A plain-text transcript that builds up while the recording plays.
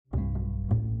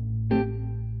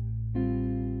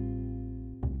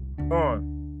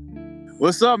On.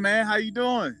 What's up, man? How you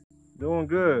doing? Doing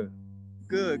good.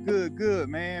 Good,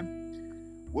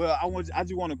 man. Well, I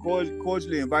just want to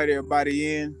cordially invite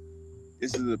everybody in.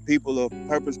 This is the People of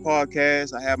Purpose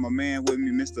podcast. I have my man with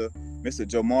me, Mr.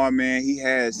 Jamar, man. He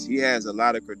has a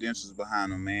lot of credentials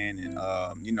behind him, man, and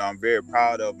I'm very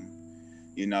proud of him.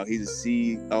 He's a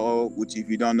CEO, which if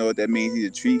you don't know what that means, he's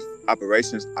a Chief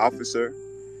Operations Officer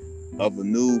of a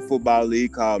new football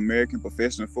league called American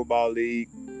Professional Football League.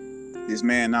 This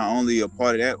man not only a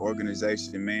part of that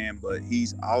organization, man, but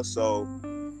he's also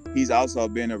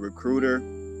been a recruiter.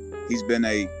 He's been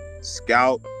a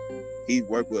scout. He's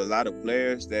worked with a lot of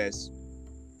players that's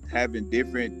having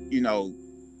different,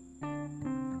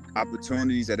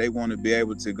 opportunities that they want to be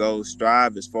able to go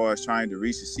strive as far as trying to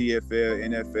reach the CFL,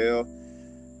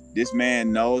 NFL. This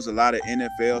man knows a lot of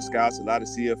NFL scouts, a lot of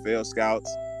CFL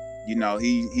scouts.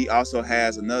 He also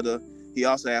has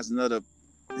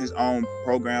his own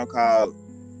program called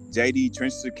JD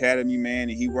Trenches Academy, man,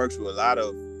 and he works with a lot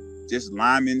of just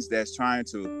linemen that's trying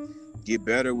to get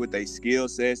better with their skill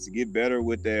sets, to get better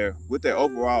with their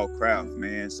overall craft,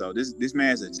 man. So this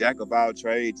man's a jack of all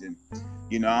trades, and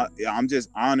I'm just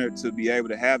honored to be able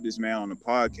to have this man on the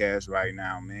podcast right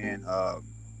now, man.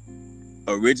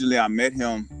 Originally, I met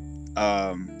him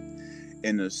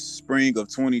in the spring of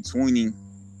 2020.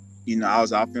 I was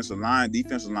defensive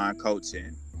line coach,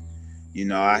 and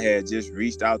I had just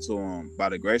reached out to him by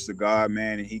the grace of God,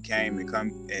 man, and he came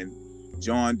and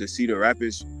joined the Cedar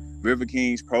Rapids River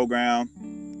Kings program.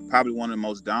 Probably one of the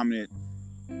most dominant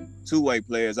two-way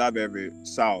players I've ever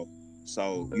saw.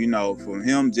 So, from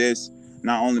him just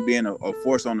not only being a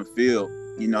force on the field,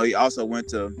 he also went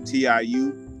to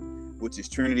TIU, which is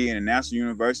Trinity International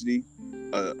University,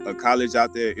 a college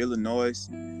out there in Illinois.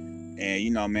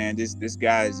 And, man, this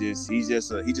guy is he's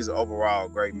just an overall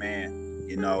great man.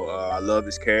 I love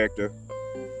his character.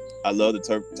 I love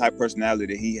the type personality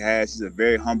that he has. He's a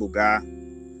very humble guy.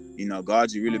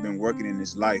 God's really been working in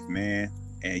his life, man.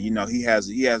 And, he has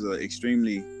an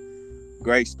extremely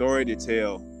great story to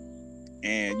tell.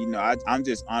 And, I'm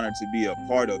just honored to be a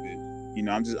part of it.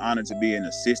 I'm just honored to be an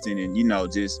assistant and,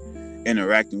 just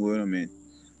interacting with him. And,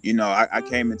 I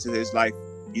came into his life,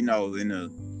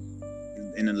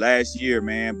 in the last year,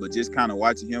 man, but just kind of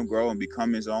watching him grow and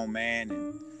become his own man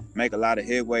and make a lot of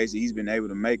headways that he's been able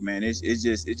to make, man. It's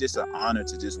just an honor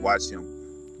to just watch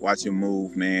him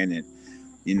move, man. And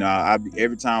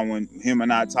every time when him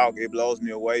and I talk, it blows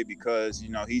me away because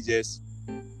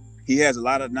he has a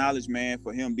lot of knowledge, man,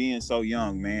 for him being so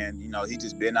young, man.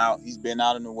 He's been out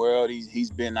in the world.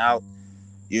 He's been out,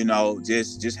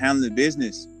 just handling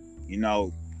business.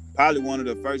 Probably one of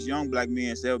the first young black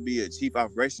men to ever be a chief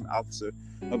operations officer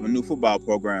of a new football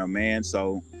program, man.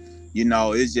 So,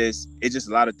 it's just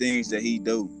a lot of things that he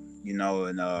do, and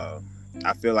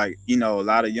I feel like, a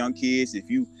lot of young kids, if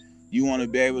you want to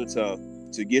be able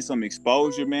to get some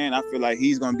exposure, man, I feel like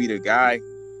he's going to be the guy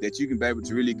that you can be able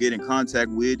to really get in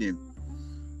contact with and,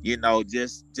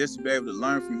 just to be able to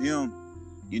learn from him.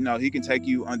 He can take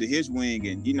you under his wing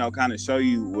and, kind of show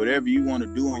you whatever you want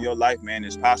to do in your life, man,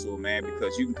 is possible, man,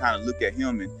 because you can kind of look at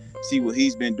him and see what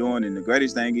he's been doing. And the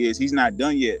greatest thing is he's not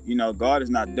done yet. God is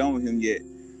not done with him yet.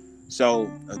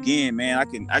 So again, man, I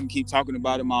can keep talking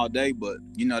about him all day, but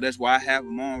that's why I have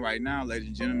him on right now, ladies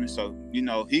and gentlemen. So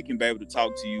he can be able to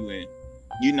talk to you, and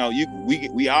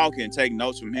we all can take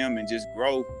notes from him and just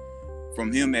grow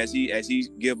from him as he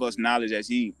give us knowledge, as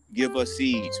he give us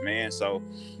seeds, man. So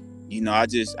I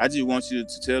just want you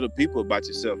to tell the people about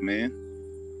yourself, man.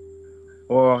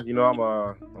 Well,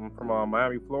 I'm from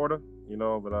Miami, Florida.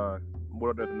 But I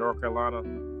moved up to North Carolina,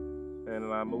 and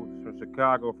then I moved from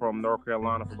Chicago from North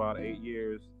Carolina for about 8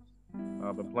 years.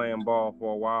 I've been playing ball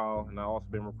for a while, and I've also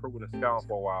been recruiting and scouting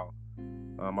for a while.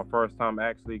 My first time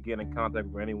actually getting in contact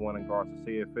with anyone in regards to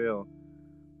CFL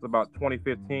was about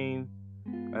 2015.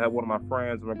 I had one of my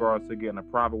friends in regards to getting a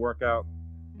private workout,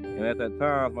 and at that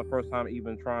time, it was my first time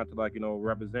even trying to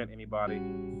represent anybody.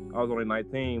 I was only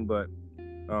 19, but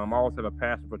I always have a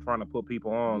passion for trying to put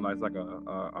people on. It's like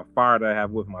a fire that I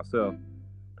have with myself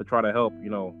to try to help,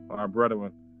 our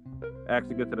brethren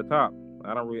actually get to the top.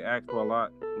 I don't really ask for a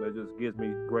lot, but it just gives me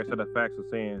a great set of facts of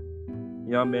seeing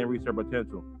young men reach their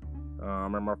potential. I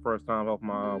remember my first time helping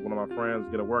one of my friends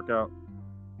get a workout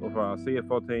with a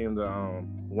CFL team, the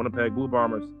Winnipeg Blue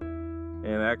Bombers,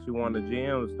 and actually one of the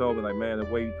GMs told me, like, man, the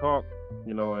way you talk,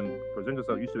 and present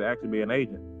yourself, you should actually be an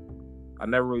agent. I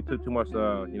never really took too much,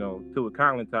 to it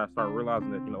kindly until I started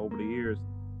realizing that, over the years,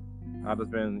 I've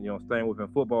just been, staying within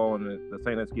football, and the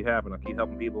same things keep happening. I keep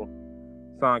helping people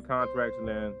sign contracts, and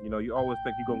then, you always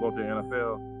think you're going to go to the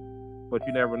NFL, but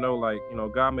you never know,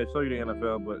 God may show you the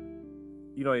NFL, but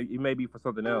it may be for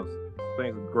something else,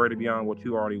 things greater beyond what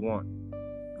you already want.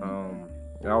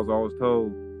 I was always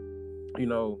told,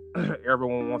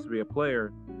 everyone wants to be a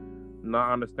player,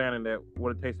 not understanding that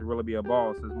what it takes to really be a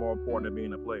boss is more important than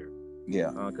being a player.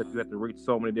 Yeah. Because you have to reach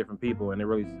so many different people, and it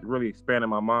really expanded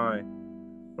my mind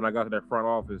when I got to that front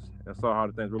office and saw how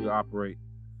the things really operate.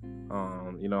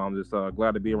 I'm just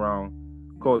glad to be around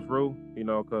Coach Rue,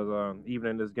 because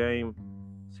even in this game,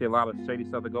 see a lot of shady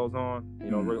stuff that goes on.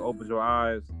 Really opens your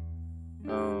eyes.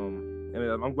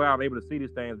 And I'm glad I'm able to see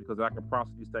these things because I can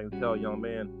process these things and tell young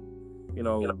men,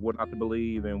 what not to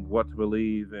believe and what to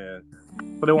believe, and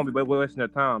so they won't be wasting their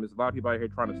time. There's a lot of people out here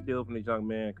trying to steal from these young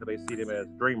men because they see them as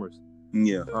dreamers.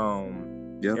 Yeah.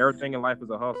 Everything in life is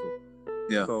a hustle.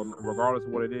 Yeah. So regardless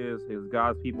of what it is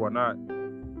God's people or not,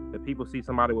 if people see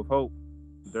somebody with hope,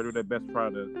 they do their best to try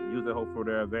to use that hope for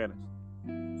their advantage.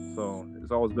 So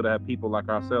it's always good to have people like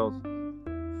ourselves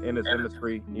in this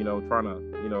industry, trying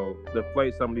to,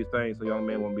 deflate some of these things so young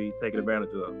men won't be taken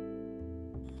advantage of.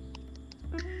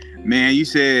 Man, you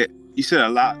said a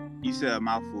lot. You said a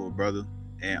mouthful, brother.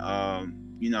 And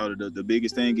the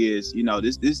biggest thing is,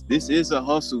 this is a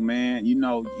hustle, man. You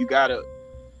gotta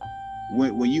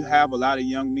when you have a lot of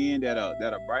young men that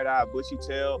are bright-eyed,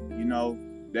 bushy-tailed,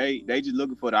 they just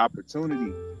looking for the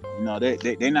opportunity.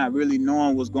 They're not really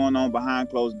knowing what's going on behind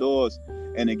closed doors.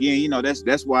 And again,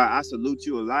 that's why I salute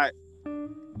you a lot,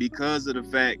 because of the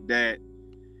fact that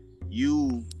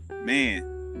you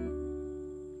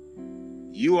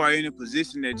are in a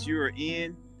position that you're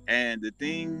in, and the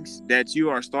things that you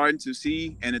are starting to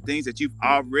see and the things that you've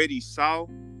already saw,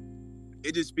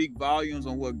 it just speaks volumes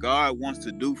on what God wants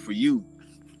to do for you.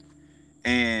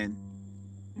 And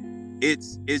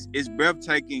it's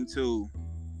breathtaking to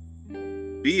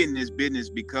be in this business,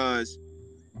 because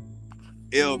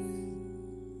if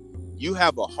you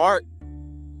have a heart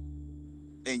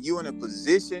and you're in a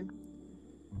position,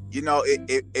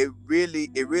 it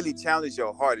really challenges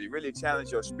your heart. It really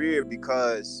challenges your spirit,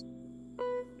 because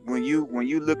when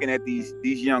you looking at these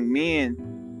young men,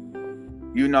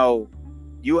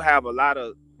 you have a lot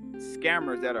of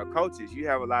scammers that are coaches. You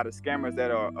have a lot of scammers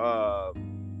that are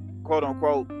quote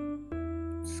unquote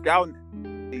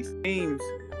scouting these teams,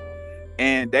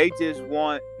 and they just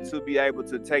want to be able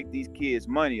to take these kids'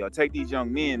 money, or take these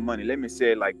young men money. Let me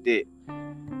say it like that.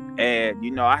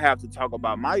 And I have to talk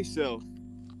about myself,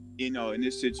 in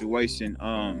this situation.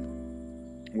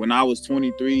 When I was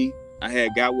 23, I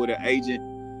had got with an agent,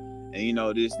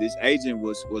 and this agent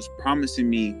was promising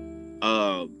me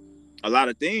a lot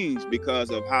of things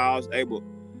because of how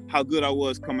good I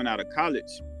was coming out of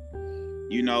college.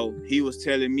 He was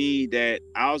telling me that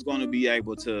I was going to be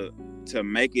able to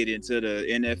make it into the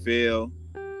NFL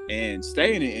and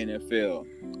stay in the NFL,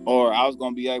 or I was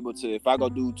going to be able to, if I go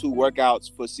do 2 workouts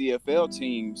for CFL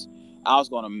teams, I was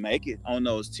going to make it on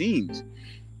those teams.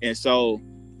 And so,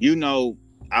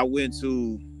 I went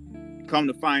to, come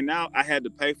to find out, I had to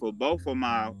pay for both of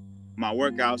my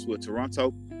workouts with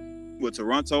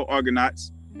Toronto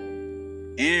Argonauts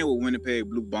and with Winnipeg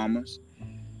Blue Bombers.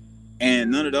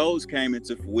 And none of those came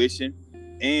into fruition.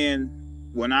 And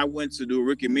when I went to do a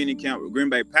rookie mini camp with Green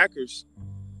Bay Packers,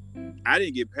 I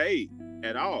didn't get paid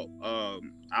at all.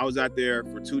 I was out there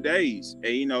for 2 days,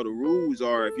 and the rules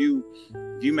are if you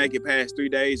make it past 3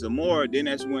 days or more, then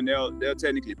that's when they'll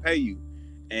technically pay you.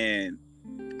 And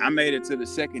I made it to the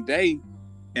second day,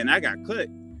 and I got cut.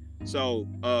 So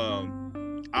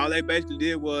all they basically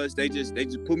did was they just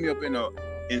put me up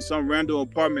in some random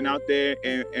apartment out there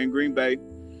in Green Bay,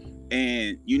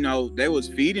 and they was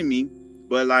feeding me.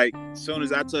 But like, as soon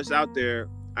as I touched out there,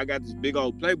 I got this big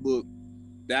old playbook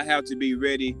that I have to be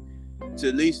ready to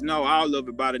at least know all of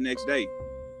it by the next day.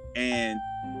 And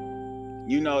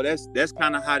that's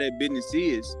kind of how that business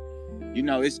is.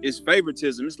 It's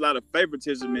favoritism. It's a lot of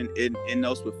favoritism in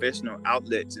those professional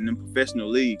outlets and in professional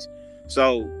leagues.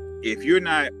 So if you're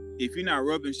not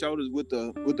rubbing shoulders with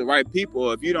the right people,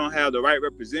 or if you don't have the right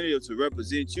representative to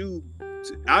represent you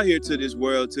out here to this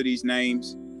world, to these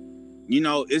names,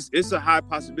 it's a high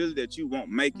possibility that you won't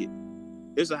make it.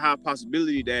 It's a high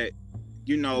possibility that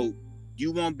you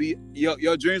won't be,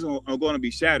 your dreams are going to be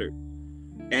shattered.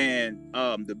 And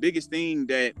the biggest thing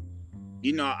that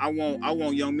I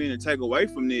want young men to take away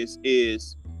from this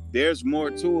is there's more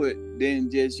to it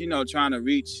than just trying to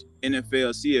reach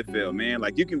NFL, CFL, man.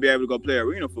 Like, you can be able to go play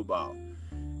arena football,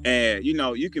 and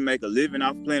you can make a living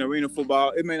off playing arena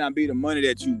football. It may not be the money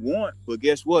that you want, but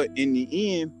guess what? In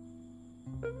the end,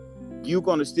 you're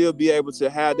gonna still be able to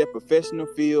have that professional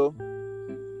feel.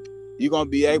 You're gonna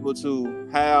be able to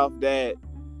have that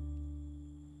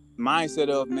mindset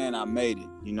of, man, I made it.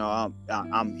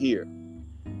 I'm here.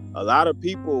 A lot of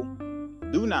people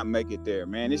do not make it there,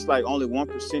 man. It's like only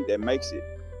 1% that makes it.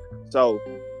 So,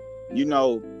 you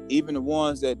know, even the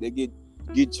ones that they get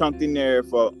chunked in there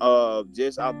for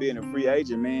just out being a free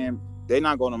agent, man, they're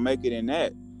not gonna make it in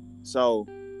that. So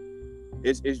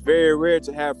it's very rare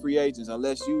to have free agents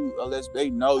unless they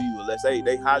know you, unless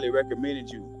they highly recommended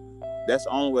you. That's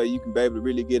the only way you can be able to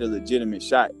really get a legitimate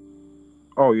shot.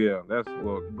 Oh yeah, go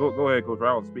ahead, Coach.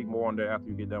 I will speak more on that after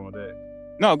you get done with that.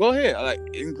 No, go ahead. I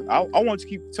want to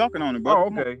keep talking on it, bro.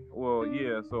 Oh, okay. Well,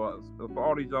 yeah. So for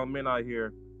all these young men out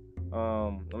here,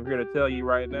 I'm here to tell you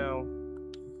right now: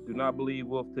 do not believe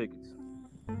wolf tickets.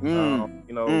 You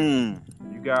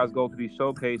guys go to these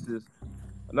showcases.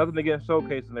 Nothing against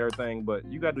showcases and everything, but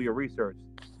you gotta do your research.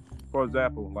 For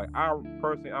example, like I don't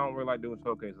really like doing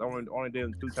showcases. I only did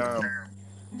them 2 times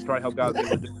to try to help guys get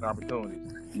legitimate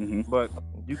opportunities. Mm-hmm. But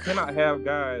you cannot have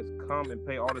guys come and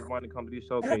pay all this money to come to these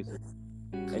showcases,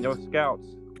 and your scouts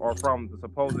are from the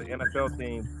supposed NFL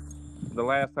team. The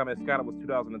last time they scouted was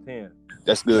 2010.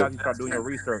 That's good. Now you start doing your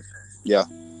research. Yeah.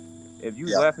 If you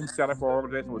left and scouted for an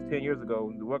organization was 10 years ago,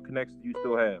 what connections do you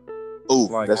still have? Ooh,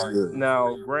 that's good.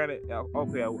 Now, granted,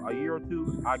 okay, a year or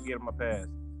 2, I get them a pass.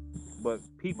 But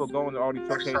people going to all these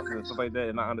showcases and stuff like that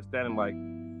and not understanding, like,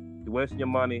 you're wasting your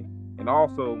money. And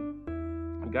also,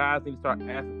 guys need to start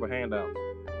asking for handouts.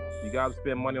 You got to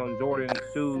spend money on Jordan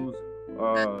shoes,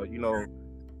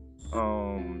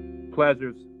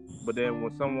 pleasures. But then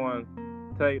when someone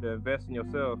tell you to invest in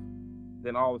yourself,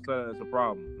 then all of a sudden it's a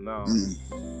problem. Now,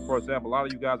 for example, a lot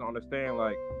of you guys don't understand,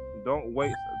 like, don't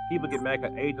waste. People get mad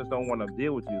because agents don't want to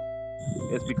deal with you.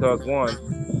 It's because, one,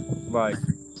 like,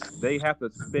 they have to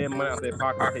spend money out of their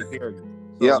pocket to take care of you.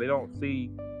 So they don't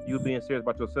see you being serious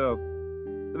about yourself.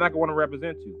 They're not going to want to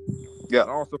represent you. Yeah.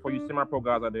 And also, for you semi-pro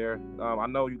guys out there, I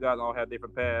know you guys all have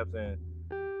different paths, and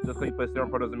just because you play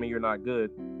semi-pro doesn't mean you're not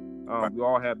good. We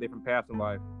all have different paths in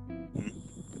life.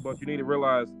 But you need to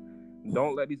realize,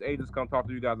 don't let these agents come talk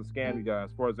to you guys and scam you guys.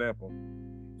 For example,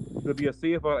 to be a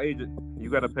CFL agent, you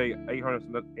got to pay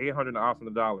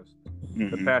 $800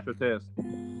 to pass your test.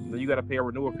 Then you got to pay a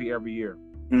renewal fee every year.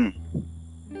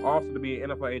 Also, to be an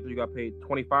NFL agent, you got to pay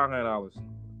 $2,500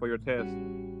 for your test.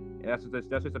 And that's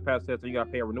just a pass test, and you got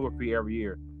to pay a renewal fee every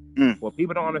year. What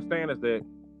people don't understand is that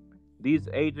these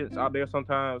agents out there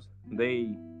sometimes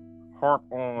they harp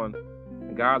on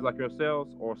guys like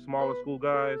yourselves or smaller school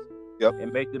guys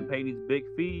and make them pay these big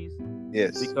fees.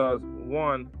 Yes. Because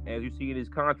one, as you see in these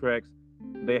contracts,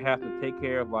 they have to take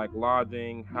care of like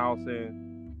lodging, housing,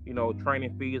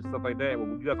 training fees and stuff like that. But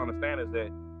what you guys understand is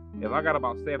that if I got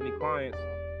about 70 clients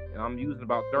and I'm using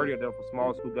about 30 of them for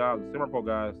small school guys and semi-pro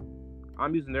guys,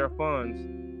 I'm using their funds,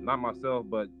 not myself,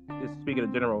 but just speaking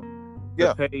in general,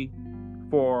 to pay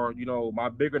for, my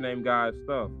bigger name guys'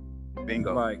 stuff.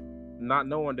 Bingo. Like, not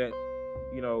knowing that,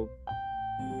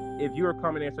 if you're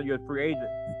coming in so you're a free agent,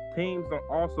 teams don't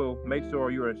also make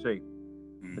sure you're in shape.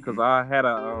 Because I had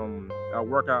a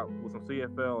workout with some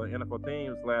CFL and NFL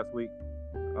teams last week,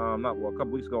 a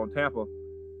couple weeks ago in Tampa,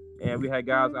 and we had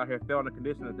guys out here failing the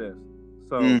conditioning test.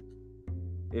 So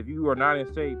if you are not in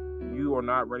shape, you are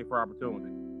not ready for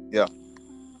opportunity. Yeah.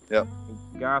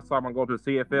 Guys talking about going to the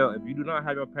CFL. If you do not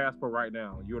have your passport right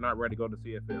now, you are not ready to go to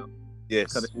the CFL.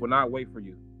 Yes. Because it will not wait for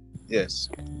you. Yes.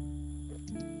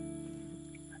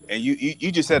 And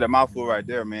you just said a mouthful right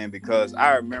there, man, because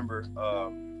I remember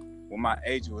when my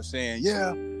agent was saying,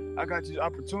 yeah, I got your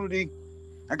opportunity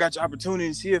in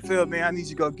CFL, man. I need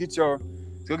you to go get your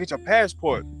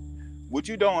passport. What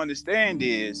you don't understand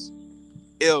is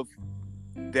if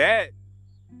that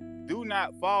do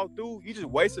not fall through, you just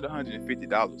wasted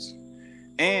 $150.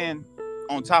 And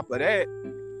on top of that,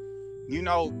 you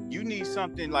need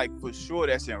something like for sure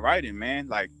that's in writing, man.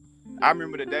 Like, I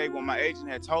remember the day when my agent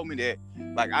had told me that,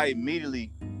 like, I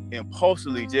immediately,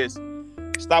 impulsively just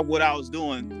stopped what I was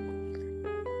doing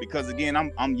because, again,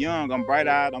 I'm young, I'm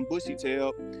bright-eyed, I'm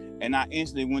bushy-tailed, and I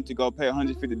instantly went to go pay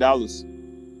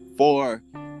 $150 for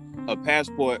a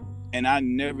passport, and I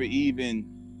never even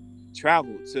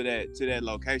traveled to that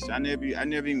location. I never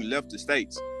even left the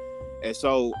States. And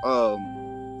so,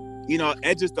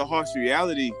 it's just the harsh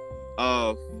reality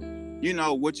of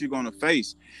what you're gonna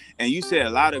face. And you said a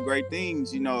lot of great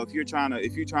things, if you're trying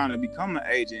to become an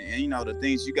agent, and the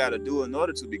things you got to do in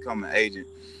order to become an agent.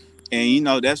 And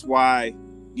that's why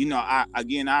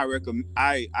I recommend,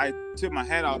 I tip my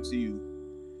hat off to you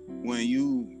when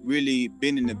you really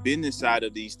been in the business side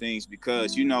of these things,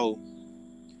 because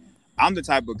I'm the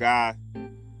type of guy,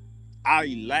 I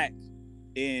lack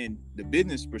in the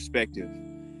business perspective.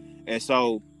 And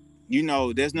so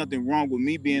there's nothing wrong with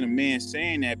me being a man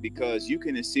saying that, because you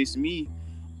can assist me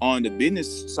on the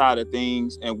business side of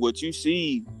things, and what you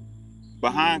see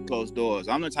behind closed doors.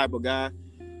 I'm the type of guy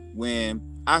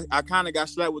when I kind of got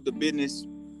slapped with the business,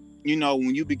 you know,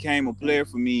 when you became a player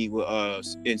for me with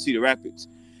in Cedar Rapids.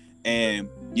 And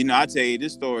you know, I tell you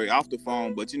this story off the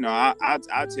phone, but you know, I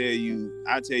tell you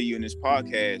in this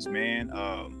podcast, man.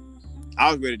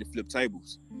 I was ready to flip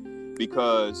tables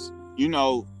because you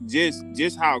know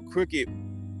just how crooked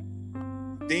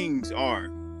things are,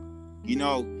 you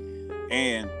know,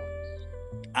 and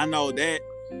I know that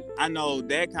kind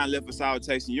of left a sour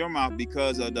taste in your mouth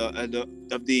because of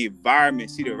the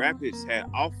environment Cedar Rapids had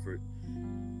offered.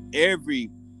 Every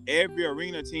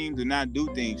arena team do not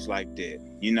do things like that.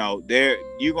 You know,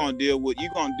 you're gonna deal with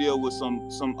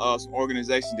some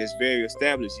organizations that's very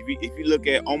established. If you look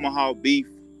at Omaha Beef,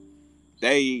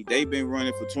 they've been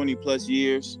running for 20 plus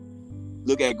years.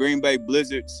 Look at Green Bay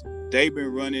Blizzards, they've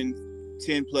been running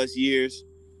 10 plus years.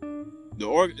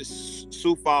 The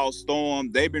Sioux Falls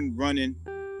Storm, they've been running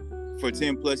for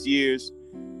 10 plus years.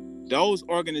 Those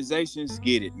organizations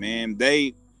get it, man.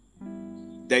 They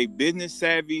business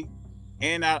savvy,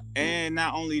 and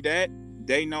not only that,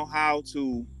 they know how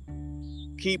to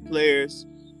keep players,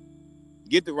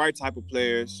 get the right type of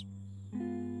players,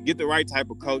 get the right type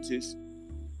of coaches.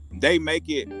 They make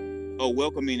it a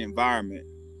welcoming environment.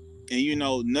 And you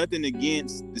know, nothing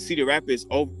against the Cedar Rapids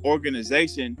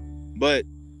organization, but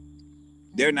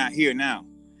they're not here now.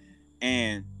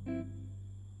 And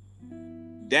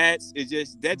that's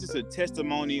just a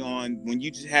testimony on when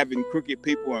you just having crooked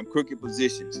people in crooked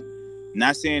positions.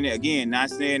 Not saying that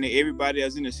everybody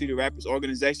that's in the Cedar Rapids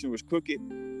organization was crooked,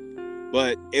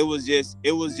 but it was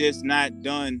just not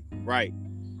done right.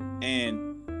 And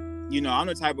you know, I'm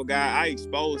the type of guy, I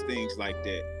expose things like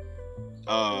that.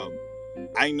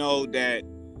 I know that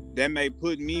may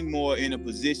put me more in a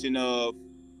position of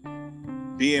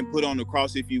being put on the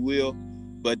cross, if you will,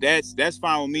 but that's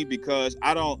fine with me because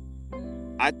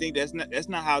I think that's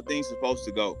not how things are supposed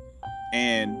to go.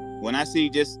 And when I see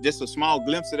just a small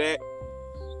glimpse of that,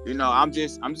 you know, I'm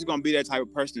just gonna be that type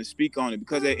of person to speak on it,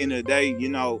 because at the end of the day, you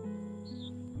know,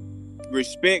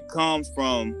 respect comes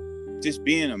from just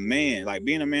being a man, like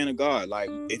being a man of God. Like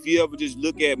if you ever just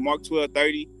look at Mark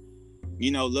 12:30,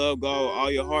 you know, love God with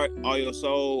all your heart, all your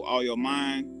soul, all your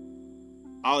mind,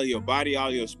 all of your body,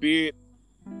 all your spirit.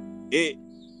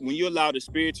 When you allow the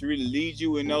Spirit to really lead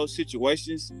you in those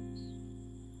situations,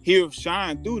 He'll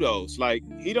shine through those. Like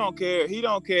he don't care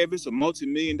if it's a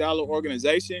multi-million-dollar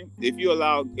organization. If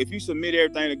you submit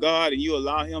everything to God and you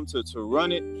allow Him to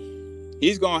run it,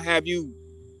 He's gonna have you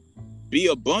be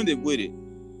abundant with it.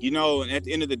 You know, and at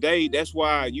the end of the day, that's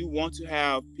why you want to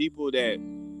have people that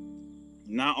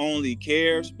not only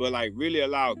cares, but like really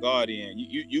allow God in.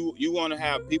 You want to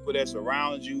have people that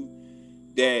surround you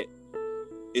that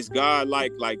is God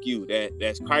like you,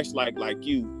 that's Christ like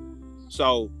you.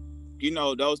 So, you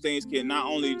know, those things can not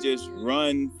only just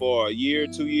run for a year,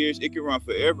 2 years, it can run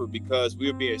forever because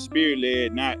we're being spirit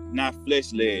led, not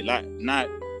flesh led, not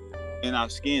in our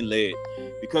skin led.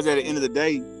 Because at the end of the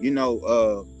day, you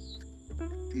know,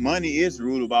 money is the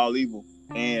root of all evil.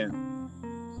 And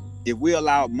if we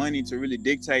allow money to really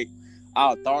dictate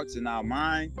our thoughts and our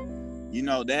mind, you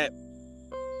know,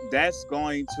 that's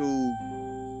going to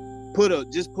put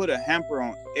a hamper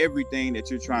on everything that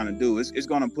you're trying to do. It's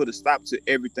going to put a stop to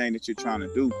everything that you're trying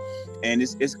to do, and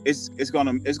it's going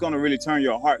to really turn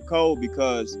your heart cold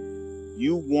because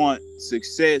you want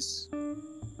success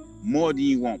more than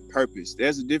you want purpose.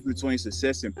 There's a difference between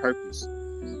success and purpose,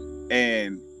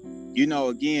 and you know,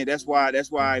 again, that's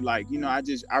why like, you know, I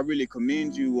really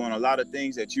commend you on a lot of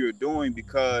things that you're doing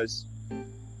because,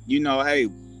 you know, hey,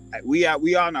 we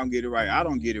all not get it right. I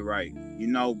don't get it right, you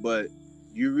know, but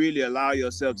you really allow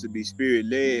yourself to be spirit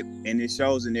led, and it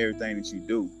shows in everything that you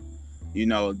do. You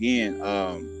know, again,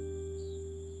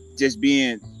 just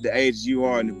being the age you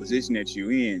are in the position that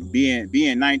you're in,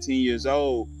 being 19 years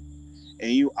old,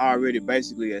 and you already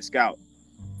basically a scout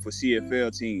for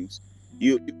CFL teams.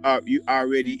 You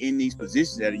already in these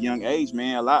positions at a young age,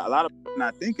 man. A lot of people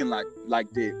not thinking like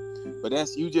that, but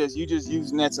that's you just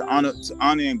using that to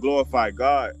honor and glorify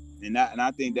God, and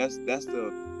I think that's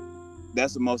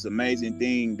the most amazing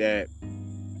thing that,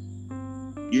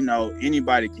 you know,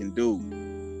 anybody can do.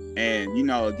 And you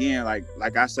know, again,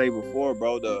 like I say before,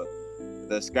 bro,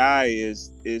 the sky is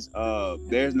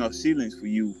there's no ceilings for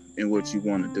you in what you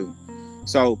want to do.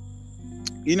 So,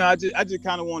 you know, I just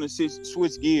kind of want to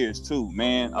switch gears too,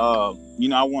 man. You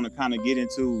know, I want to kind of get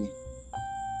into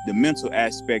the mental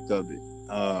aspect of it.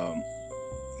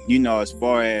 You know, as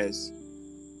far as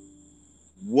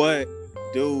what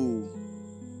do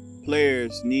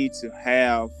players need to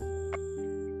have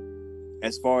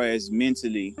as far as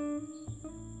mentally,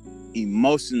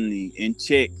 emotionally in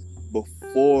check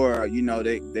before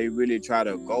they really try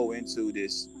to go into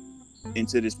this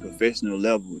professional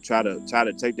level, try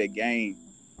to take their game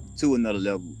to another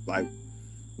level. Like,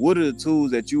 what are the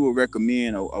tools that you would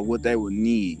recommend, or what they would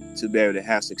need to be able to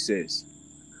have success?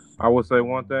 I would say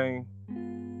one thing: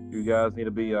 you guys need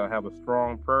to be have a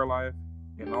strong prayer life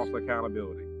and also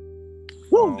accountability.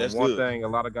 Woo, that's One good. thing a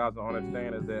lot of guys don't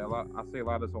understand is that I see a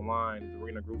lot of this online,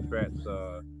 arena group chats,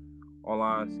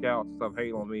 online scouts stuff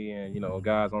hate on me, and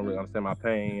guys don't really understand my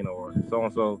pain or so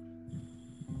and so.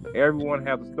 Everyone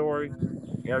has a story.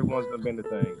 Everyone's done been to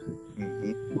things.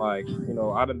 Mm-hmm. Like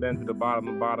I done been to the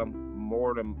bottom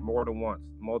more than once,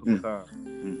 multiple times.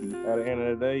 Mm-hmm. At the end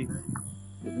of the day,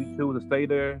 if you choose to stay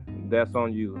there, that's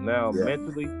on you. Now,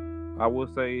 mentally, I will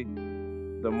say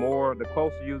the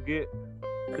closer you get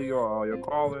to your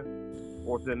calling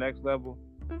or to the next level,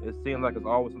 it seems like it's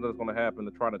always something that's going to happen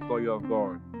to try to throw you off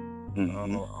guard.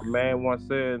 Mm-hmm. A man once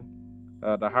said,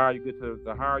 the higher you get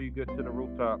to the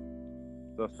rooftop,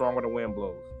 the stronger the wind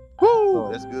blows. Woo,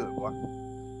 that's good, boy.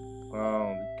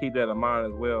 Keep that in mind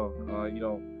as well.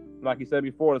 Like you said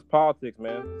before, it's politics,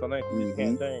 man. Some things you just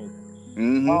can't change.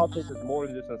 Mm-hmm. Politics is more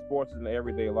than just in sports; it's in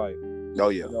everyday life. Oh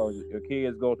yeah. Your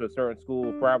kids go to a certain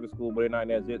school, private school, but they're not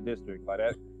in that district like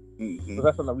that. Mm-hmm. So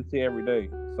that's something we see every day.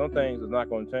 Some things is not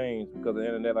going to change because the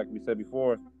internet, like we said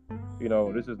before,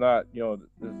 this is not,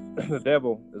 the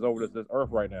devil is over this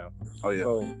earth right now. Oh yeah.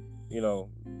 So,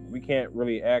 we can't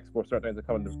really ask for certain things to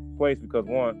come into place because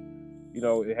one, the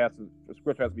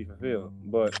scripture has to be fulfilled.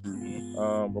 But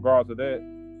regardless of that,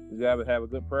 you got to have a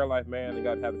good prayer life, man. You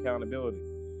got to have accountability,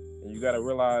 and you got to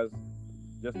realize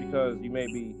just because you may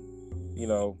be,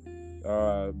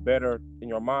 better in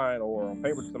your mind or on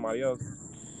paper to somebody else,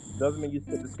 doesn't mean you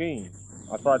fit the scheme.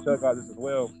 I try to tell guys this as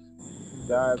well.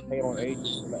 Guys hate on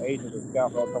agents and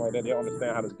scouts all the time like that. They don't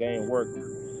understand how this game works.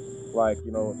 Like,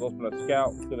 it goes from the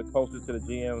scout to the coaches to the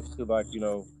GMs to like,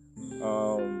 the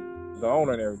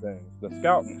owner and everything. A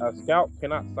scout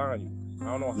cannot sign you. I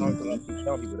don't know how I keep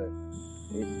telling people that.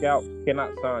 A scout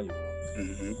cannot sign you.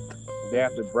 Mm-hmm. They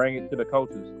have to bring it to the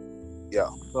coaches. Yeah.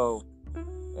 So,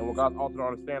 and what guys also don't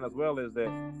understand as well is that,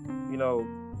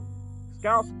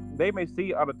 scouts, they may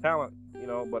see other talent,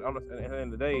 but at the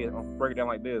end of the day, I'll break it down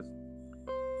like this.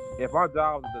 If my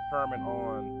job is determined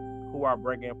on who I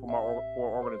bring in for an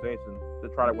organization to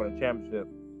try to win a championship,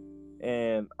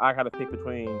 and I got to pick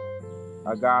between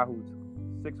a guy who's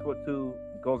 6'2",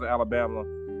 goes to Alabama,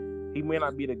 he may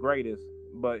not be the greatest,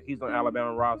 but he's on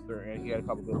Alabama roster and he had a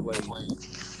couple good plays.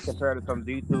 Compared to some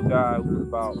D2 guy who's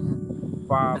about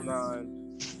 5'9",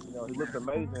 he looks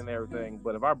amazing and everything,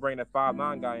 but if I bring that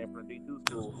 5'9" guy in from the D2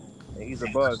 school and he's a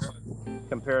bust,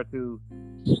 compared to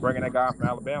bringing that guy from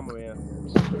Alabama in,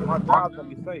 my job's gonna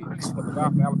be safe because the guy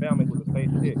from Alabama was a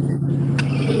safe pick.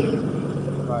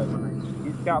 Like,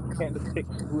 these scouts can't just pick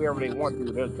whoever they want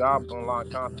to. Their job's on the line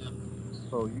constantly.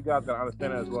 So you guys gotta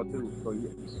understand that as well too. So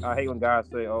I hate when guys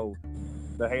say, "Oh,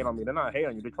 they hate on me." They're not hating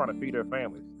on you. They're trying to feed their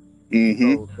families.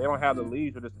 Mm-hmm. So they don't have the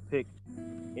leisure just to pick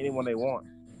anyone they want.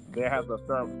 They have a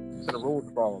certain set of rules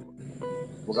to follow.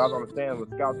 What guys understand, when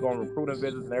scouts go on recruiting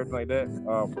visits and everything like that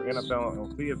for NFL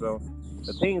and CFL,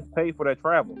 the teams pay for their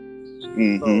travel.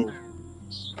 Mm-hmm.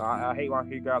 So I hate when I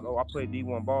hear guys, "Oh, I play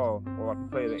D1 ball," or "I can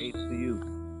play the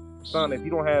HCU." Son, if you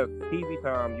don't have TV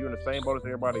time, you're in the same boat as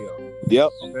everybody else. Yep.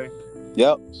 Okay.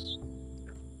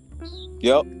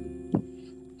 Yep.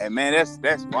 And man,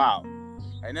 that's wild.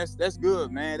 And that's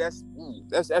good, man.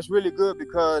 That's really good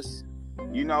because,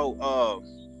 if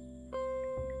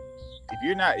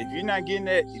you're not getting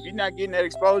that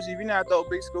exposure, if you're not at those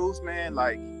big schools, man,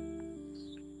 like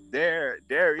there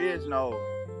is no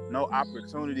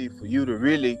opportunity for you to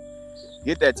really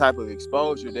get that type of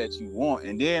exposure that you want.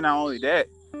 And then not only that,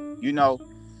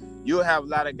 you'll have a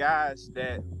lot of guys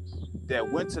that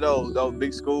went to those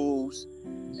big schools,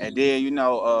 and then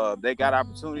they got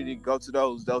opportunity to go to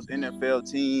those NFL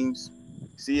teams,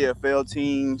 CFL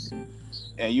teams,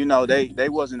 and they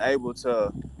wasn't able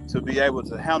to be able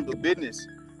to handle business,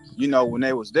 when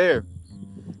they was there.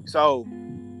 So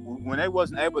when they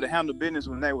wasn't able to handle business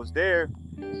when they was there,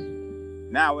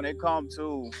 now when they come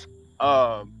to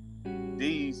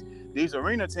these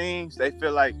arena teams, they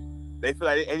feel like they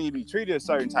need to be treated a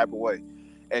certain type of way,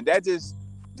 and that's just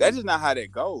not how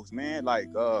that goes, man. Like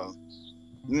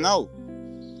no,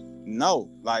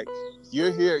 like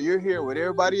you're here with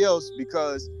everybody else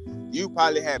because you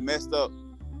probably had messed up,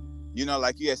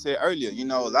 like you had said earlier.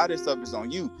 A lot of stuff is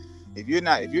on you. If you're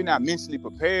not mentally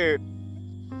prepared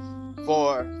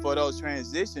for those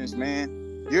transitions, man,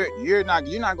 you're not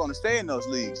going to stay in those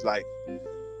leagues. Like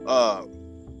I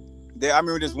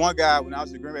remember this one guy when I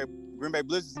was at Green Bay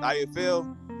Blizzards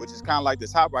IFL, which is kind of like the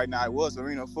top right now. It was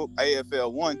Arena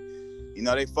AFL 1. You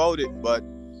know, they folded, but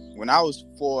when I was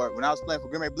playing for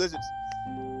Green Bay Blizzards,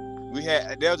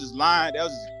 there was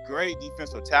this great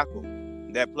defensive tackle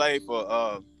that played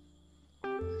for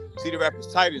Cedar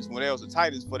Rapids Titans when they was the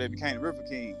Titans before they became the River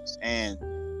Kings. And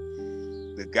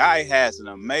the guy has an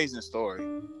amazing story.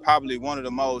 Probably one of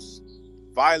the most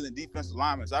violent defensive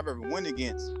linemen I've ever went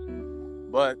against.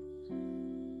 But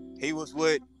he was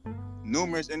with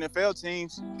numerous NFL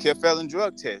teams, kept failing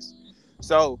drug tests.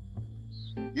 So,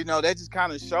 you know, that just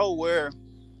kind of show where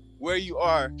you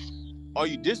are. Are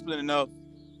you disciplined enough,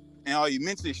 and are you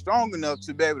mentally strong enough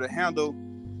to be able to handle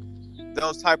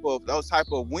those type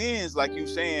of wins, like you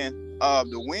saying,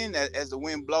 the wind as the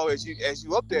wind blow as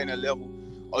you up there in that level?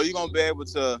 Are you gonna be able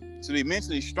to be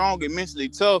mentally strong and mentally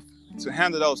tough to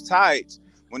handle those tides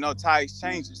when those tides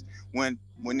changes, when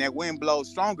that wind blows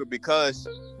stronger? Because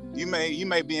you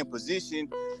may be in position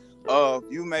of,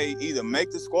 you may either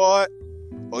make the squad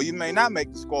or you may not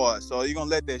make the squad. So you're gonna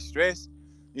let that stress,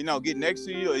 you know, get next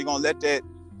to you, or you're gonna let that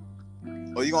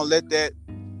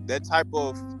type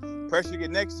of pressure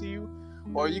get next to you,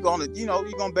 or you're gonna be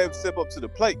able to step up to the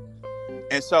plate.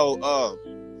 And so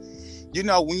you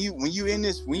know, when you in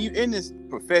this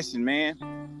profession, man,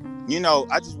 you know,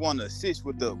 I just want to assist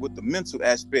with the mental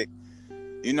aspect.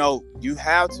 You know, you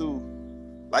have to,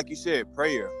 like you said,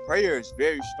 prayer is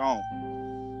very strong.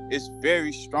 It's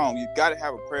very strong. You got to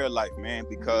have a prayer life, man,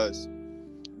 because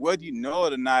whether you know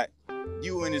it or not,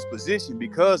 you in this position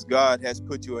because God has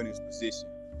put you in this position.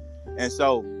 And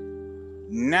so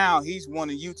now he's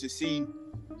wanting to see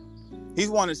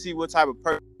what type of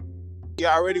person. He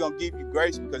already gonna give you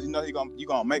grace because you know you're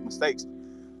gonna make mistakes,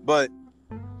 but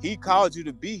he called you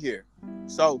to be here.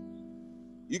 So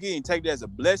you can take that as a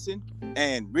blessing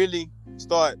and really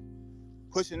start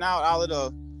pushing out all of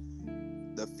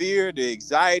the fear, the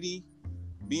anxiety,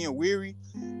 being weary.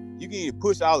 You can either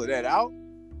push all of that out,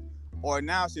 or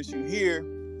now since you're here,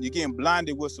 you're getting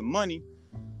blinded with some money,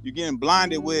 you're getting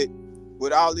blinded with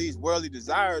all these worldly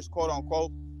desires, quote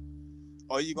unquote,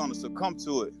 or you're gonna succumb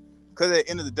to it. Because at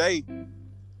the end of the day,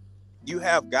 you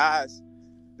have guys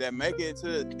that make it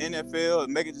to the NFL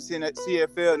and make it to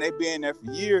CFL, and they been there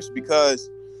for years, because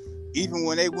even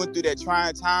when they went through that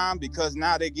trying time, because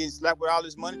now they're getting slapped with all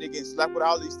this money, they're getting slapped with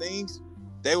all these things,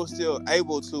 they were still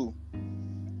able to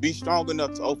be strong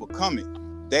enough to overcome it.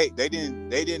 They didn't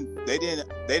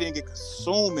get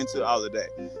consumed into all of that,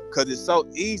 because it's so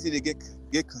easy to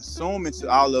get consumed into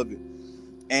all of it.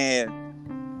 And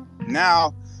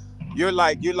now you're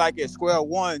like at square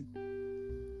one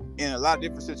in a lot of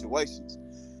different situations.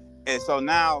 And so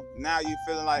now you're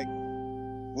feeling like,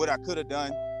 what I could have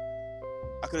done,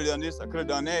 I could have done this, I could have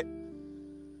done that.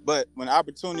 But when the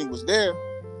opportunity was there,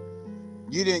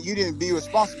 you didn't be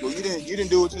responsible. You didn't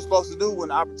do what you're supposed to do when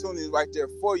the opportunity is right there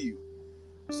for you.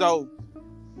 So,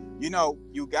 you know,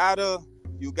 you gotta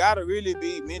really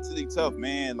be mentally tough,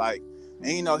 man. Like,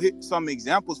 and you know, hit some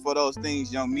examples for those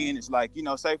things, young men. It's like, you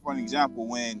know, say for an example,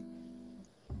 when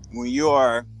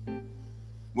you're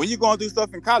going through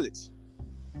stuff in college,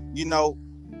 you know,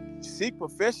 seek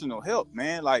professional help,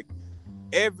 man. Like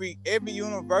every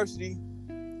university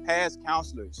has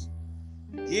counselors.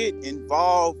 Get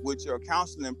involved with your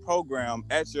counseling program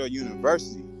at your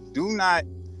university. Do not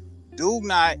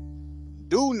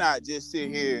just sit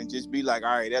here and just be like,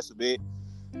 all right, that's a bit.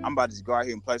 I'm about to just go out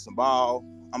here and play some ball.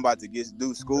 I'm about to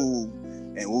do school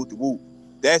and whoop the whoop.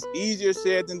 That's easier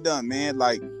said than done, man.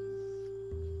 Like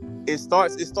it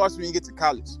starts when you get to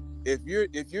college. If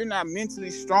you're not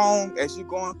mentally strong as you're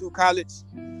going through college,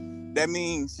 that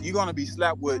means you're gonna be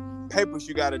slapped with papers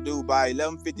you gotta do by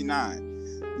 11:59.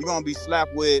 You're gonna be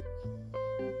slapped with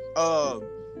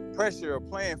pressure of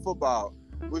playing football,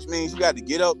 which means you got to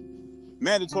get up.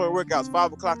 Mandatory workouts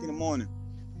 5 o'clock in the morning.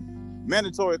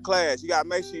 Mandatory class. You gotta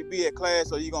make sure you be at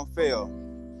class or you're gonna fail.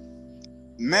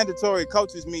 Mandatory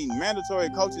coaches meeting. Mandatory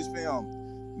coaches film.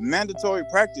 Mandatory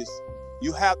practice.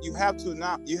 You have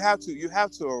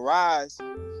to arise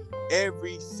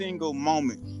every single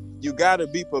moment. You gotta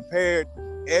be prepared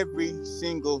every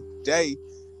single day,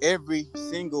 every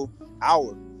single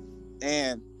hour.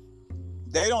 And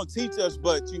they don't teach us,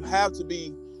 but you have to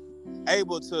be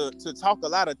able to talk a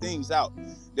lot of things out.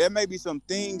 There may be some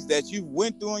things that you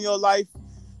went through in your life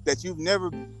that you've never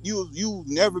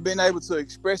been able to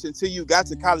express until you got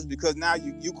to college, because now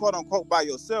you quote unquote by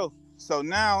yourself. So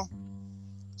now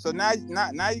you're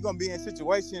gonna be in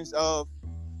situations of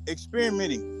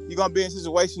experimenting. You're gonna be in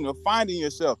situations of finding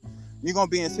yourself. You're gonna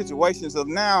be in situations of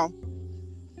now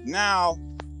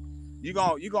you're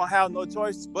gonna have no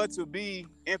choice but to be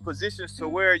in positions to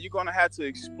where you're gonna have to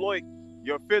exploit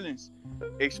your feelings,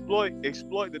 exploit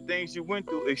the things you went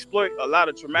through, exploit a lot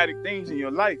of traumatic things in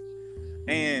your life.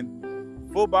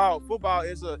 And football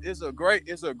is a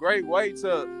great way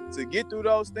to get through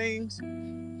those things.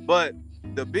 But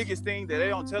the biggest thing that they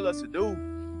don't tell us to do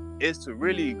is to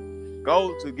really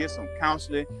go to get some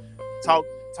counseling, talk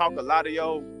a lot of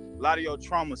your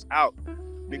traumas out.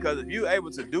 Because if you're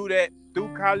able to do that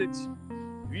through college,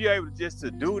 if you're able just to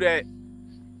do that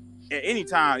at any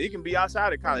time, it can be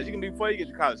outside of college, it can be before you get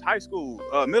to college, high school,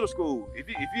 middle school. If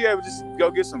you're able to just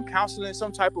go get some counseling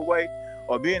some type of way,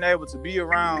 or being able to be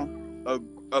around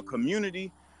a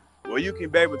community where you can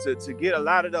be able to get a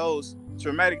lot of those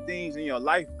traumatic things in your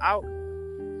life out.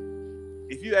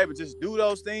 If you're able to just do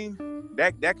those things,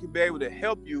 that could be able to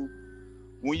help you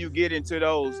when you get into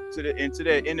into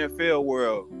that NFL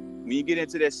world, when you get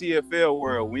into that CFL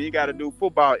world, when you got to do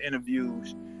football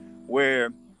interviews,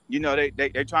 where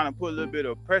they're trying to put a little bit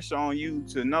of pressure on you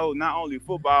to know not only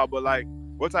football, but like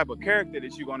what type of character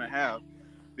that you're gonna have,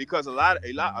 because a lot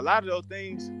of those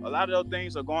things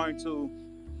are going to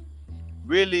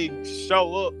really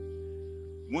show up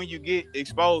when you get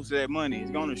exposed to that money.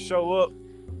 It's going to show up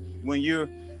when you're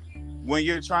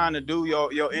trying to do your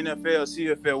NFL,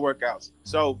 CFL workouts.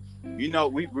 So, we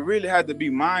really have to be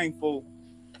mindful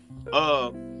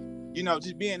of,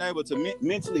 just being able to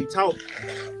mentally talk,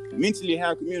 mentally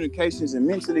have communications, and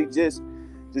mentally just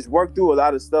work through a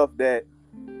lot of stuff that,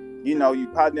 you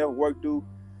probably never worked through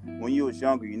when you was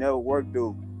younger. You never worked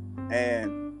through.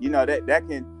 And,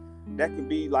 that can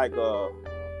be like a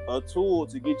tool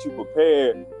to get you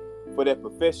prepared for that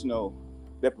professional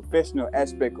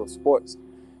aspect of sports,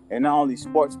 and not only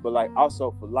sports, but like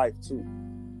also for life too.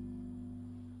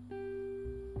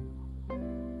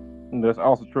 That's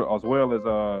also true, as well as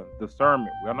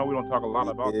discernment. I know we don't talk a lot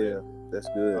about that. Yeah, that's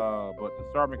good. But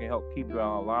discernment can help keep you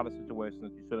out of a lot of situations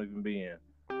that you shouldn't even be in.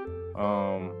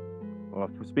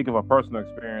 Speaking of a personal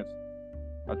experience,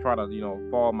 I try to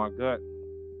follow my gut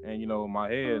and my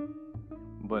head,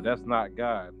 but that's not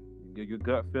God. Your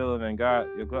gut feeling and God,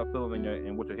 your gut feeling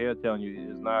and what your head telling you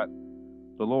is not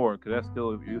the Lord, because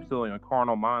you're still in a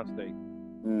carnal mind state.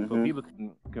 Mm-hmm. So people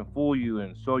can fool you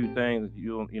and show you things that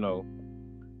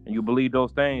and you believe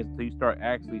those things until you start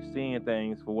actually seeing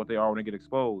things for what they are when they get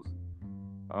exposed.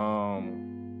 God's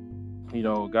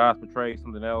portrayed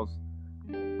something else,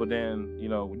 but then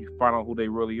when you find out who they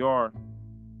really are,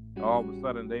 all of a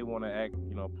sudden they want to act,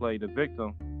 play the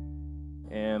victim.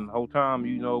 And the whole time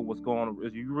you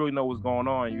really know what's going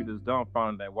on, you're just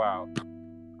dumbfounded that, wow,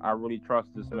 I really trust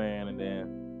this man, and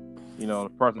then the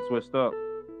person switched up.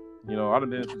 I've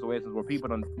been in situations where people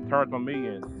done turned on me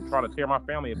and try to tear my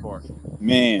family apart.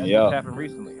 Man, that just happened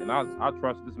recently, and I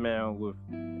trust this man with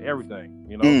everything.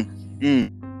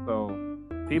 So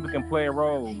people can play a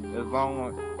role as long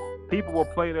as people will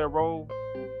play their role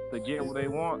to get what they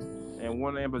want, and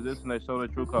when they're in position, they show their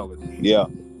true colors. Yeah.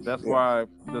 That's why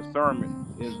discernment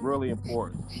is really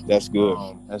important. That's good.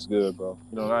 That's good, bro.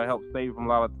 That helps save you from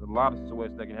a lot of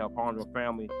situations that can help harm your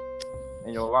family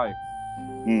and your life.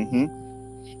 Mm-hmm.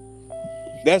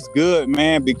 That's good,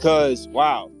 man. Because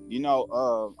wow,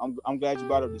 I'm glad you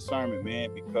brought up discernment,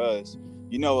 man. Because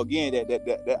again,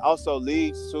 that also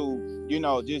leads to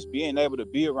just being able to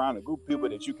be around a group of people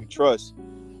that you can trust,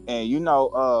 and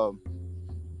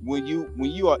when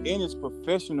you are in this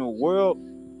professional world,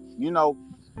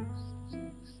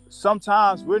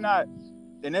 sometimes we're not,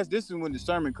 and this is when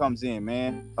discernment comes in,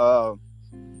 man. I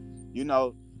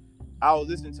was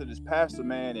listening to this pastor,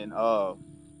 man,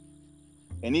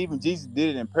 and even Jesus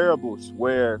did it in parables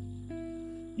where,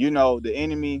 the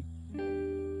enemy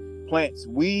plants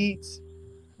weeds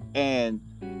and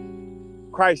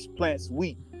Christ plants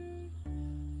wheat,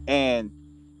 and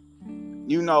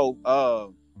it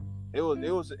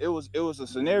was a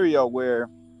scenario where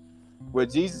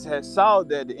Jesus had saw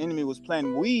that the enemy was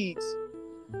planting weeds,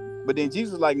 but then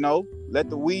Jesus was like, no, let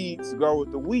the weeds grow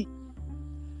with the wheat,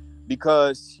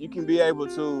 because you're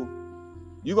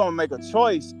gonna make a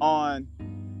choice on,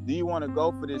 do you want to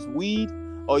go for this weed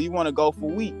or you want to go for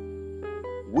wheat?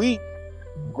 Wheat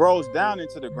grows down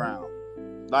into the ground.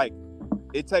 Like,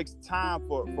 it takes time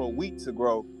for wheat to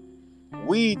grow.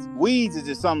 Weeds is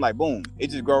just something like, boom, it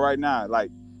just grow right now.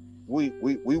 Like, we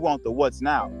want the what's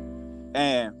now.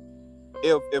 And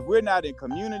if we're not in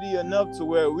community enough to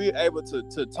where we're able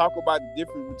to talk about the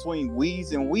difference between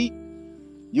weeds and wheat,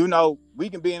 we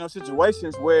can be in those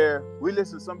situations where we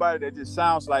listen to somebody that just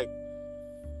sounds like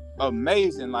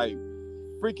amazing, like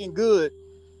freaking good,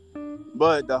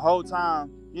 but the whole time,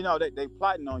 they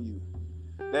plotting on you.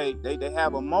 They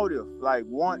have a motive. Like,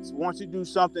 once you do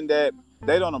something that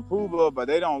they don't approve of or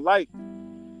they don't like,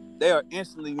 they are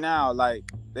instantly now like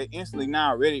they instantly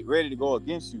now ready to go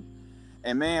against you.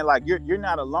 And man, like you're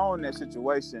not alone in that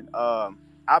situation.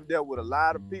 I've dealt with a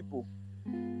lot of people,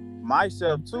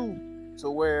 myself too, to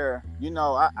where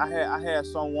I had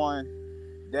someone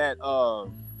that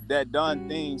done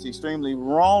things extremely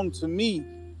wrong to me,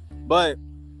 but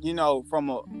from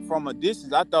a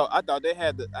distance, I thought they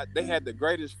had the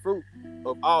greatest fruit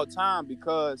of all time,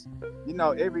 because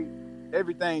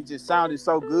everything just sounded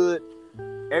so good.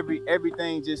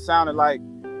 Everything just sounded like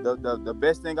the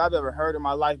best thing I've ever heard in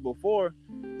my life before.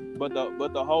 But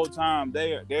the whole time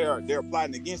they're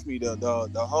plotting against me.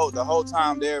 The whole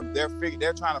time they're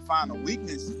trying to find a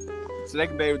weakness so they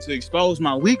can be able to expose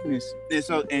my weakness,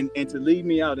 and to leave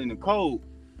me out in the cold.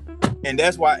 And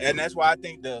that's why I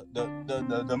think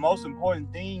the most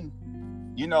important thing,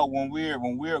 when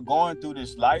we're going through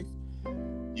this life,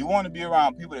 you want to be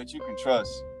around people that you can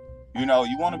trust. You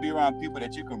want to be around people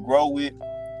that you can grow with,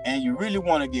 and you really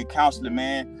want to get counseling,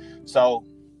 man. So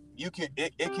it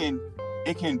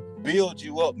can build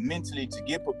you up mentally to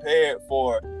get prepared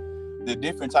for the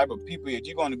different type of people that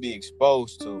you're going to be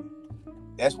exposed to.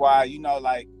 That's why,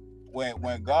 like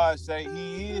when God say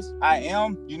He is, I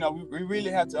am. We really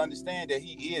have to understand that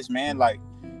He is, man. Like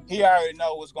He already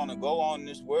know what's going to go on in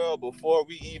this world before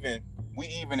we even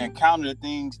encounter the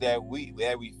things that we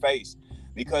face.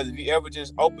 Because if you ever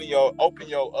just open your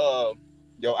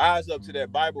eyes up to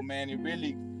that Bible, man, it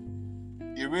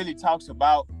really talks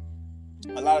about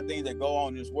a lot of things that go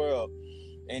on in this world.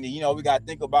 And we got to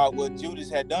think about what Judas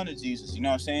had done to Jesus. You know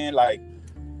what I'm saying? Like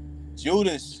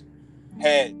Judas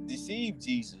had deceived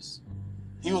Jesus.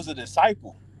 He was a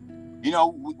disciple. We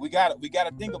got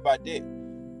to think about that.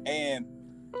 And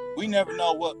we never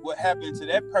know what happened to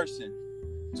that person,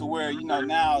 to where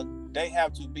now they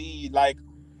have to be like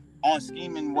on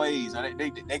scheming ways, or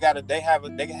they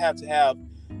have to have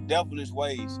devilish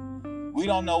ways. We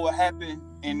don't know what happened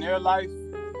in their life,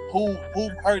 who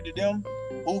hurted them,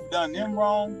 who've done them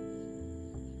wrong.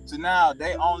 So now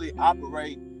they only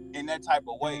operate in that type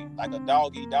of way, like a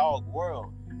dog-eat-dog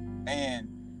world. And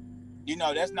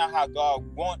that's not how God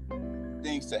wants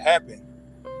things to happen.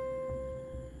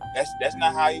 That's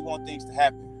not how He wants things to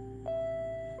happen.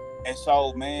 And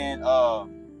so, man,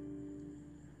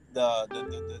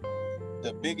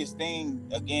 the biggest thing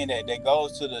again that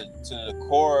goes to the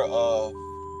core of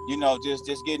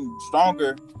just getting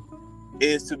stronger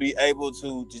is to be able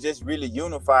to just really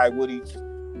unify with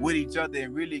each other,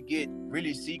 and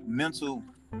really seek mental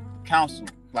counsel,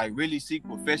 like really seek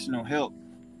professional help,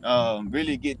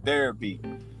 really get therapy.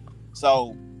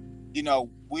 So we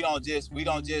don't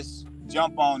just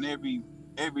jump on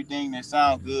everything that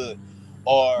sounds good,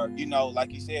 or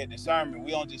like you said, the sermon.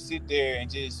 We don't just sit there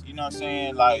and just what I'm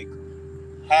saying, like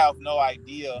have no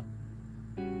idea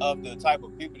of the type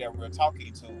of people that we're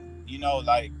talking to.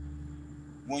 Like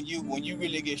when you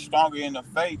really get stronger in the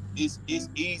faith, it's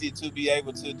easy to be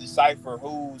able to decipher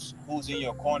who's in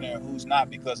your corner and who's not,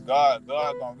 because God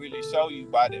gonna really show you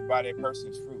by that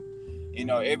person's fruit.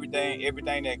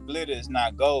 Everything that glitter is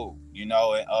not gold.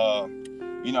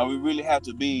 And we really have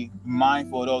to be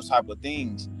mindful of those type of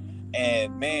things.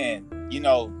 And man,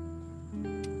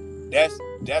 that's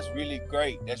really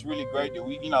great. That's really great that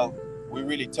we're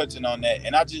really touching on that.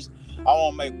 And I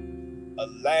want to make a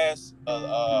last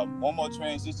one more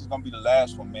transition. Is gonna be the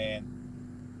last one, man.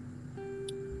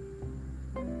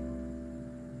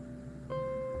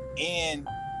 In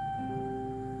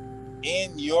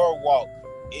your walk,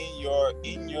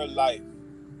 in your life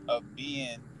of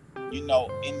being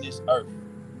in this earth,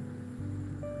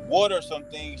 what are some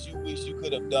things you wish you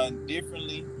could have done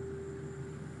differently?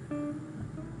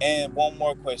 And one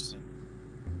more question.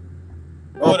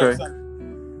 What Okay.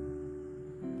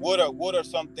 are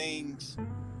some things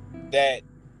that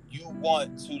you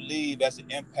want to leave as an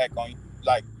impact on you?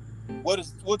 Like what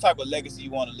type of legacy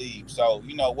you want to leave? So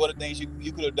what are things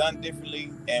you could have done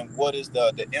differently, and what is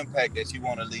the impact that you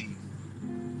want to leave?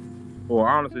 Well,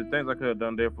 honestly, things I could have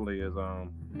done differently is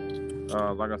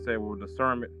like I said, with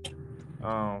discernment.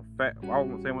 I was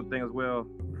gonna say one thing as well.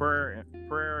 Prayer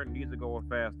needs to go with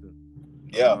fasting.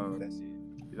 Yeah, that's it.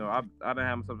 I didn't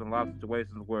have myself in a lot of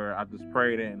situations where I just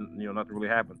prayed and nothing really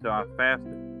happened until I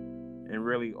fasted and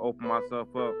really opened myself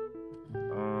up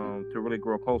to really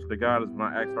grow closer to God. Is when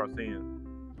I actually start seeing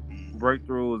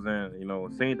breakthroughs and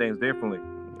seeing things differently.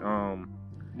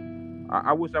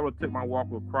 I wish I would have took my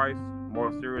walk with Christ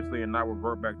more seriously and not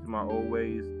revert back to my old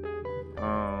ways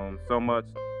so much.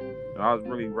 I was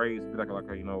really raised to be like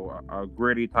a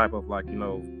gritty type of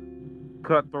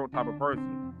cutthroat type of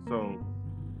person. So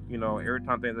every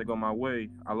time things that go my way,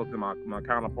 I look at my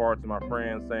counterparts and my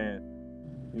friends saying,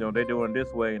 they're doing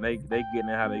this way and they getting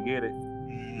it how they get it.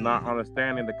 not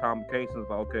understanding the complications.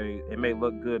 Like, okay, it may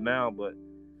look good now, but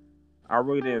I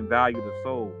really didn't value the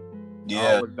soul.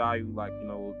 I always value, like,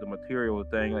 the material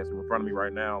thing that's in front of me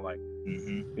right now. Like,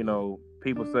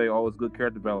 people say, oh, it's good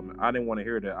character development. I didn't want to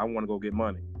hear that. I want to go get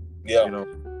money. Yeah.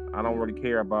 I don't really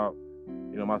care about,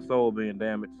 my soul being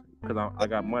damaged because I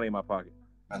got money in my pocket.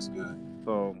 That's good.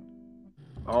 So,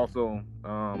 also,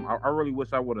 I really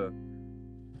wish I would have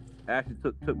actually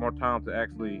took more time to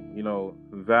actually,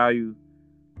 value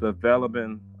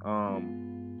developing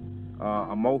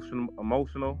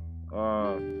emotional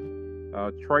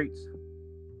traits.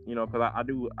 Because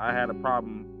I had a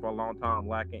problem for a long time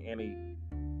lacking any,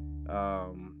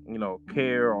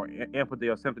 care or empathy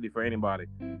or sympathy for anybody.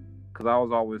 Because I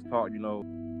was always taught,